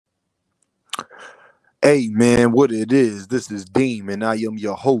Hey man, what it is? This is Deem, and I am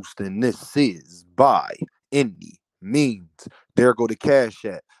your host, and this is By Any Means. There go the Cash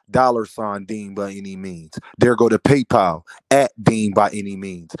App, $ Deem by any means. There go the PayPal at Deem by any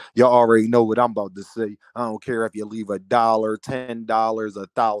means. Y'all already know what I'm about to say. I don't care if you leave $1, $10,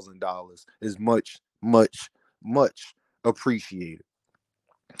 $1,000. Is much appreciated.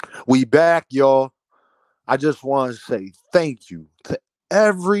 We back, y'all. I just want to say thank you to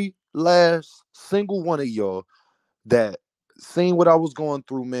every last single one of y'all that seen what I was going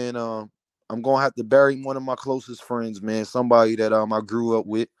through, man. I'm gonna have to bury one of my closest friends, man. Somebody that I grew up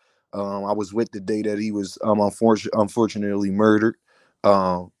with. I was with the day that he was unfortunately murdered.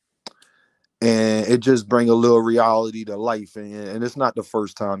 Um, and it just bring a little reality to life, and it's not the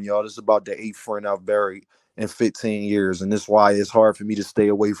first time, y'all. This is about the eighth friend I've buried in 15 years, and this why it's hard for me to stay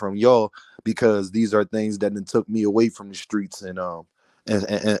away from y'all because these are things that then took me away from the streets and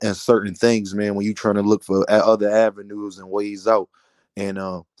certain things, man. When you trying to look for other avenues and ways out, and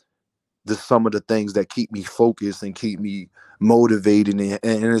this some of the things that keep me focused and keep me motivated, and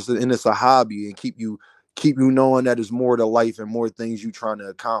it's a hobby and keep you knowing that there's more to life and more things you trying to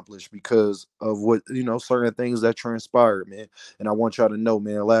accomplish because of what certain things that transpired, man. And I want y'all to know,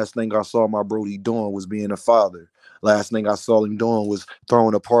 man, last thing I saw my Brody doing was being a father. Last thing I saw him doing was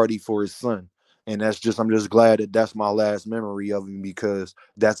throwing a party for his son. And I'm just glad that that's my last memory of him because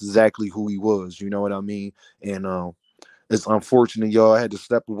that's exactly who he was. You know what I mean? And it's unfortunate, y'all. I had to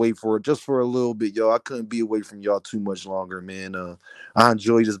step away for it just for a little bit, y'all. I couldn't be away from y'all too much longer, man. I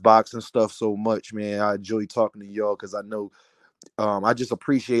enjoy this boxing stuff so much, man. I enjoy talking to y'all because I know I just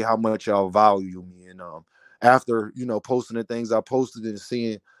appreciate how much y'all value me. And after posting the things I posted and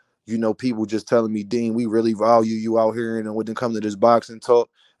seeing people just telling me, Dean, we really value you out here, and when it come to this boxing talk,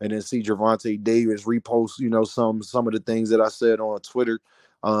 and then see Gervonta Davis repost some of the things that I said on Twitter.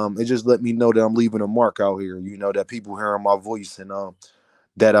 It just let me know that I'm leaving a mark out here. That people hearing my voice, and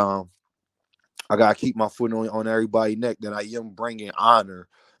that I gotta keep my foot on everybody's neck. That I am bringing honor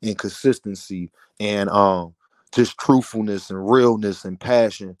and consistency and just truthfulness and realness and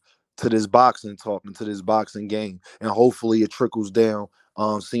passion to this boxing talk and to this boxing game, and hopefully it trickles down.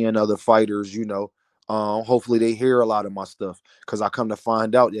 Seeing other fighters, hopefully they hear a lot of my stuff because I come to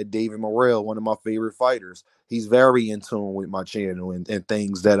find out that David Morrell, one of my favorite fighters, he's very in tune with my channel and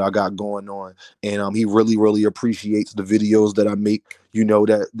things that I got going on, and he really appreciates the videos that I make,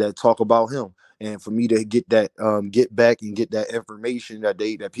 that talk about him. And for me to get that get back and get that information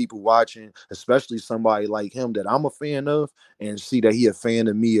that people watching, especially somebody like him that I'm a fan of, and see that he a fan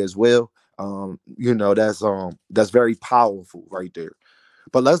of me as well, that's very powerful right there.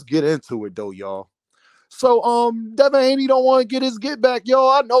 But let's get into it though, y'all. So Devin Haney don't want to get his get back, y'all.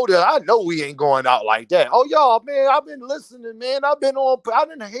 I know that. I know we ain't going out like that. Oh, y'all, man, I've been listening, man. I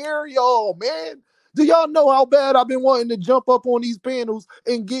didn't hear y'all, man. Do y'all know how bad I've been wanting to jump up on these panels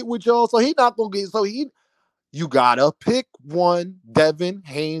and get with y'all? So he not gonna get. You gotta pick one, Devin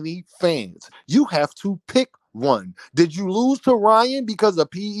Haney fans. You have to pick one. Did you lose to Ryan because of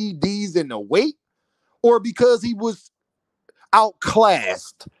PEDs in the weight, or because he was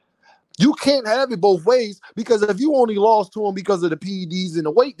outclassed? You can't have it both ways, because if you only lost to him because of the PEDs and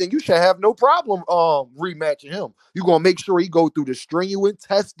the weight, then you should have no problem rematching him. You're gonna make sure he go through the strenuous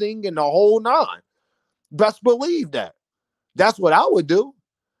testing and the whole nine. Best believe that. That's what I would do.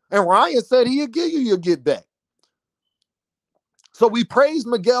 And Ryan said he'd give you your get back. So we praise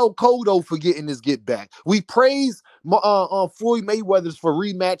Miguel Cotto for getting his get back. We praise Floyd Mayweather's for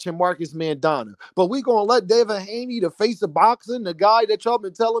rematching Marcus Mandana. But we going to let Devin Haney, the face of boxing, the guy that y'all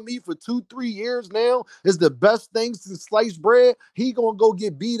been telling me for 2-3 years now is the best thing since sliced bread, he going to go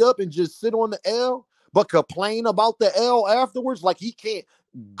get beat up and just sit on the L, but complain about the L afterwards like he can't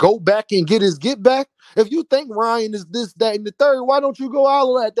go back and get his get back? If you think Ryan is this, that, and the third, why don't you go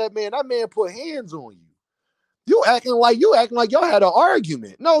holler at that man? That man put hands on you. You acting like y'all had an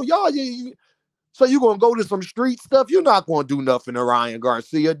argument. No, so you gonna go to some street stuff? You're not gonna do nothing to Ryan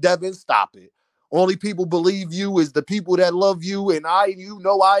Garcia. Devin, stop it. Only people believe you is the people that love you, and I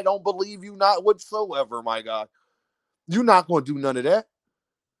don't believe you not whatsoever, my God. You're not gonna do none of that.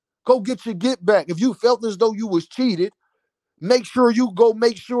 Go get your get back. If you felt as though you was cheated, make sure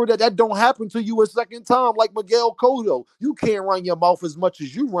that don't happen to you a second time, like Miguel Cotto. You can't run your mouth as much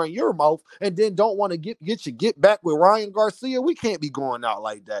as you run your mouth, and then don't want to get your get back with Ryan Garcia. We can't be going out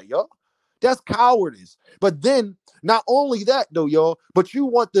like that, y'all. That's cowardice. But then, not only that, though, y'all, but you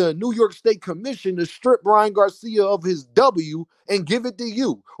want the New York State Commission to strip Ryan Garcia of his W and give it to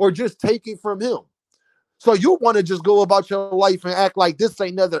you, or just take it from him. So you want to just go about your life and act like this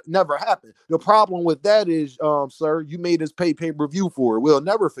ain't never happened. The problem with that is, sir, you made us pay-per-view for it. We'll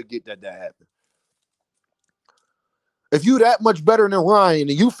never forget that happened. If you that much better than Ryan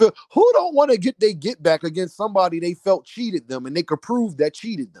and you feel, who don't want to get they get back against somebody they felt cheated them and they could prove that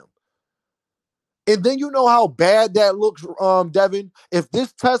cheated them? And then you know how bad that looks, Devin? If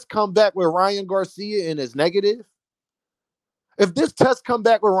this test come back with Ryan Garcia and is negative, if this test come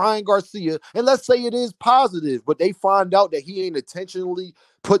back with Ryan Garcia, and let's say it is positive, but they find out that he ain't intentionally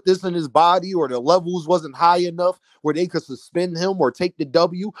put this in his body or the levels wasn't high enough where they could suspend him or take the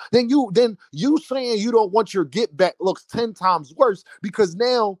W, then you saying you don't want your get back looks 10 times worse because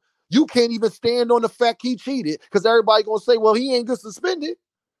now you can't even stand on the fact he cheated because everybody gonna say, well, he ain't get suspended.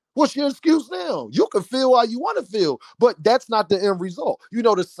 What's your excuse now? You can feel how you want to feel, but that's not the end result. You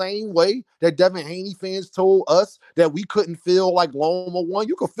know, the same way that Devin Haney fans told us that we couldn't feel like Loma won.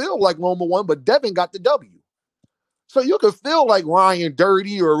 You could feel like Loma won, but Devin got the W. So you could feel like Ryan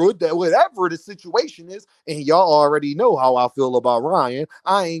dirty or whatever the situation is, and y'all already know how I feel about Ryan.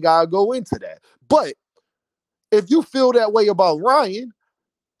 I ain't got to go into that. But if you feel that way about Ryan,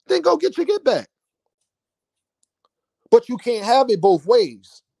 then go get your get back. But you can't have it both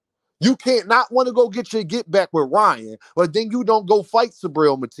ways. You can't not want to go get your get back with Ryan, but then you don't go fight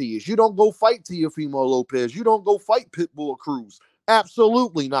Sabril Matias. You don't go fight Teofimo Lopez. You don't go fight Pitbull Cruz.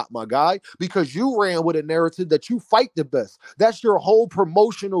 Absolutely not, my guy, because you ran with a narrative that you fight the best. That's your whole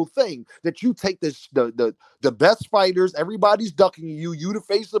promotional thing, that you take the best fighters, everybody's ducking you the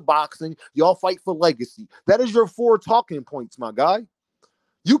face of boxing, y'all fight for legacy. That is your 4 talking points, my guy.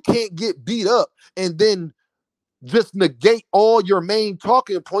 You can't get beat up and then just negate all your main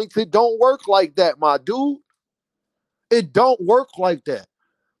talking points. It don't work like that, my dude. It don't work like that.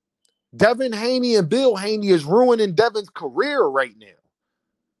 Devin Haney and Bill Haney is ruining Devin's career right now.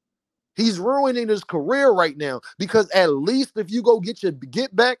 He's ruining his career right now because at least if you go get your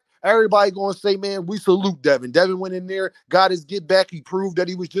get back, everybody going to say, man, we salute Devin. Devin went in there, got his get back. He proved that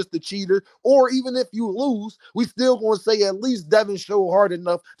he was just a cheater. Or even if you lose, we still going to say at least Devin showed hard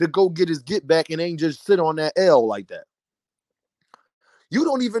enough to go get his get back and ain't just sit on that L like that. You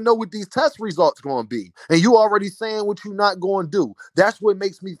don't even know what these test results going to be. And you already saying what you're not going to do. That's what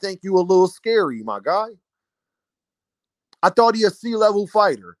makes me think you a little scary, my guy. I thought he a C-level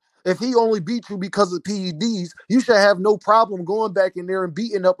fighter. If he only beat you because of PEDs, you should have no problem going back in there and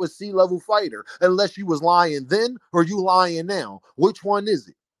beating up a C-level fighter, unless you was lying then or you lying now. Which one is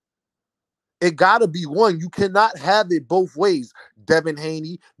it? It got to be one. You cannot have it both ways. Devin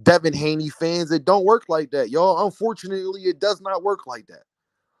Haney fans, it don't work like that, y'all. Unfortunately, it does not work like that.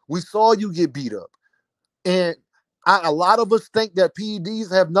 We saw you get beat up. And a lot of us think that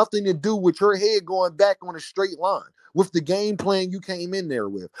PEDs have nothing to do with your head going back on a straight line with the game plan you came in there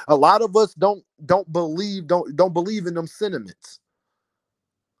with. A lot of us don't believe in them sentiments.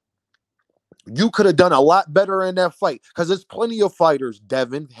 You could have done a lot better in that fight because there's plenty of fighters,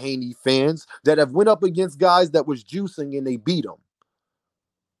 Devin Haney fans, that have went up against guys that was juicing and they beat them.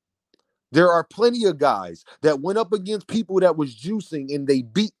 There are plenty of guys that went up against people that was juicing and they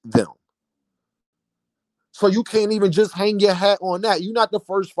beat them. So you can't even just hang your hat on that. You're not the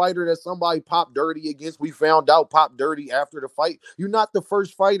first fighter that somebody popped dirty against. We found out popped dirty after the fight. You're not the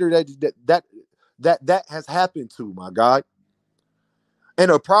first fighter that has happened to, my guy. And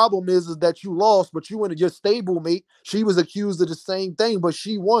the problem is that you lost, but you and your stablemate, she was accused of the same thing, but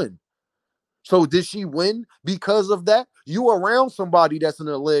she won. So did she win because of that? You around somebody that's an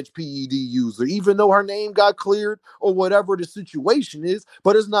alleged PED user, even though her name got cleared or whatever the situation is,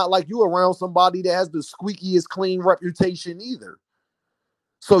 but it's not like you around somebody that has the squeakiest clean reputation either.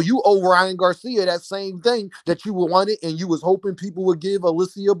 So you owe Ryan Garcia that same thing that you wanted and you was hoping people would give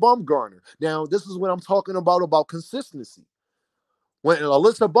Alicia Bumgarner. Now, this is what I'm talking about consistency. When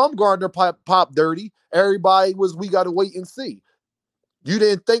Alyssa Bumgarner popped dirty, everybody was, we got to wait and see. You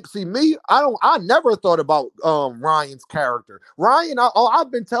didn't think, see me, I never thought about Ryan's character. Ryan, I've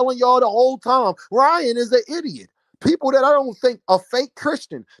been telling y'all the whole time, Ryan is an idiot. People that I don't think are fake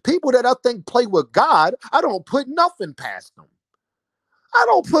Christian, people that I think play with God, I don't put nothing past them. I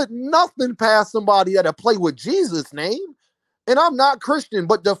don't put nothing past somebody that'll play with Jesus' name. And I'm not Christian,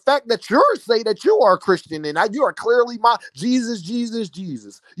 but the fact that you're saying that you are Christian and you are clearly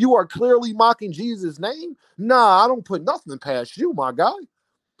Jesus. You are clearly mocking Jesus' name. Nah, I don't put nothing past you, my guy.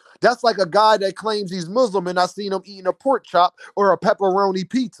 That's like a guy that claims he's Muslim and I seen him eating a pork chop or a pepperoni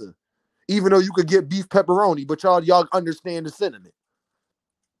pizza, even though you could get beef pepperoni, but y'all understand the sentiment.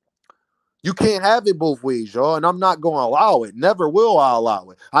 You can't have it both ways, y'all, and I'm not going to allow it. Never will I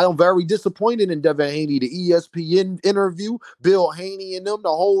allow it. I am very disappointed in Devin Haney, the ESPN interview, Bill Haney and them, the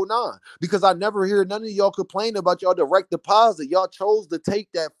whole nine, because I never hear none of y'all complain about y'all direct deposit. Y'all chose to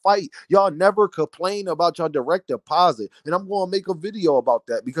take that fight. Y'all never complain about y'all direct deposit, and I'm going to make a video about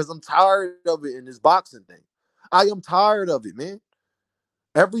that because I'm tired of it in this boxing thing. I am tired of it, man.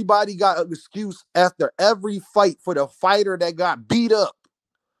 Everybody got an excuse after every fight for the fighter that got beat up.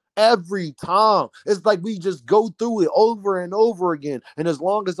 Every time. It's like we just go through it over and over again. And as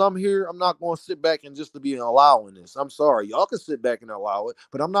long as I'm here, I'm not going to sit back and just to be allowing this. I'm sorry. Y'all can sit back and allow it,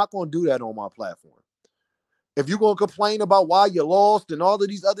 but I'm not going to do that on my platform. If you're going to complain about why you lost and all of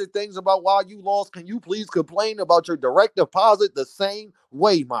these other things about why you lost, can you please complain about your direct deposit the same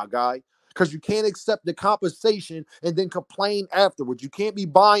way, my guy? Because you can't accept the compensation and then complain afterwards. You can't be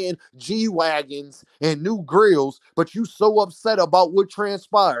buying G-Wagons and new grills, but you so upset about what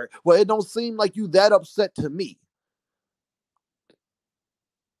transpired. Well, it don't seem like you that upset to me.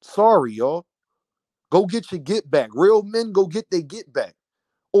 Sorry, y'all. Go get your get back. Real men go get their get back.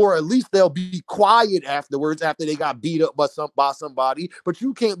 Or at least they'll be quiet afterwards after they got beat up by somebody. But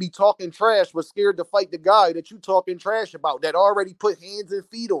you can't be talking trash but scared to fight the guy that you talking trash about that already put hands and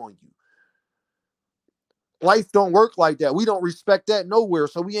feet on you. Life don't work like that. We don't respect that nowhere.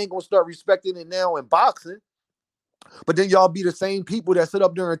 So we ain't going to start respecting it now in boxing. But then y'all be the same people that sit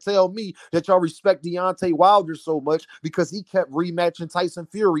up there and tell me that y'all respect Deontay Wilder so much because he kept rematching Tyson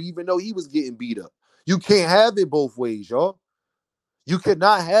Fury even though he was getting beat up. You can't have it both ways, y'all. You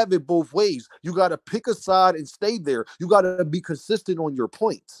cannot have it both ways. You got to pick a side and stay there. You got to be consistent on your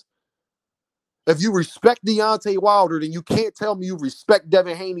points. If you respect Deontay Wilder, then you can't tell me you respect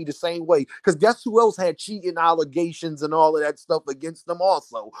Devin Haney the same way. Because guess who else had cheating allegations and all of that stuff against them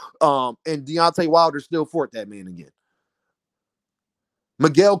also? And Deontay Wilder still fought that man again.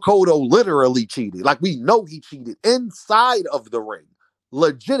 Miguel Cotto literally cheated. Like, we know he cheated inside of the ring,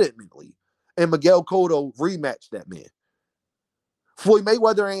 legitimately. And Miguel Cotto rematched that man. Floyd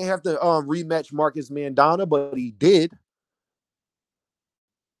Mayweather ain't have to rematch Marcus Mandana, but he did.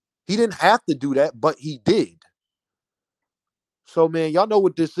 He didn't have to do that, but he did. So, man, y'all know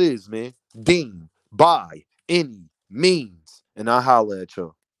what this is, man. Deem by any means. And I holla at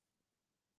y'all.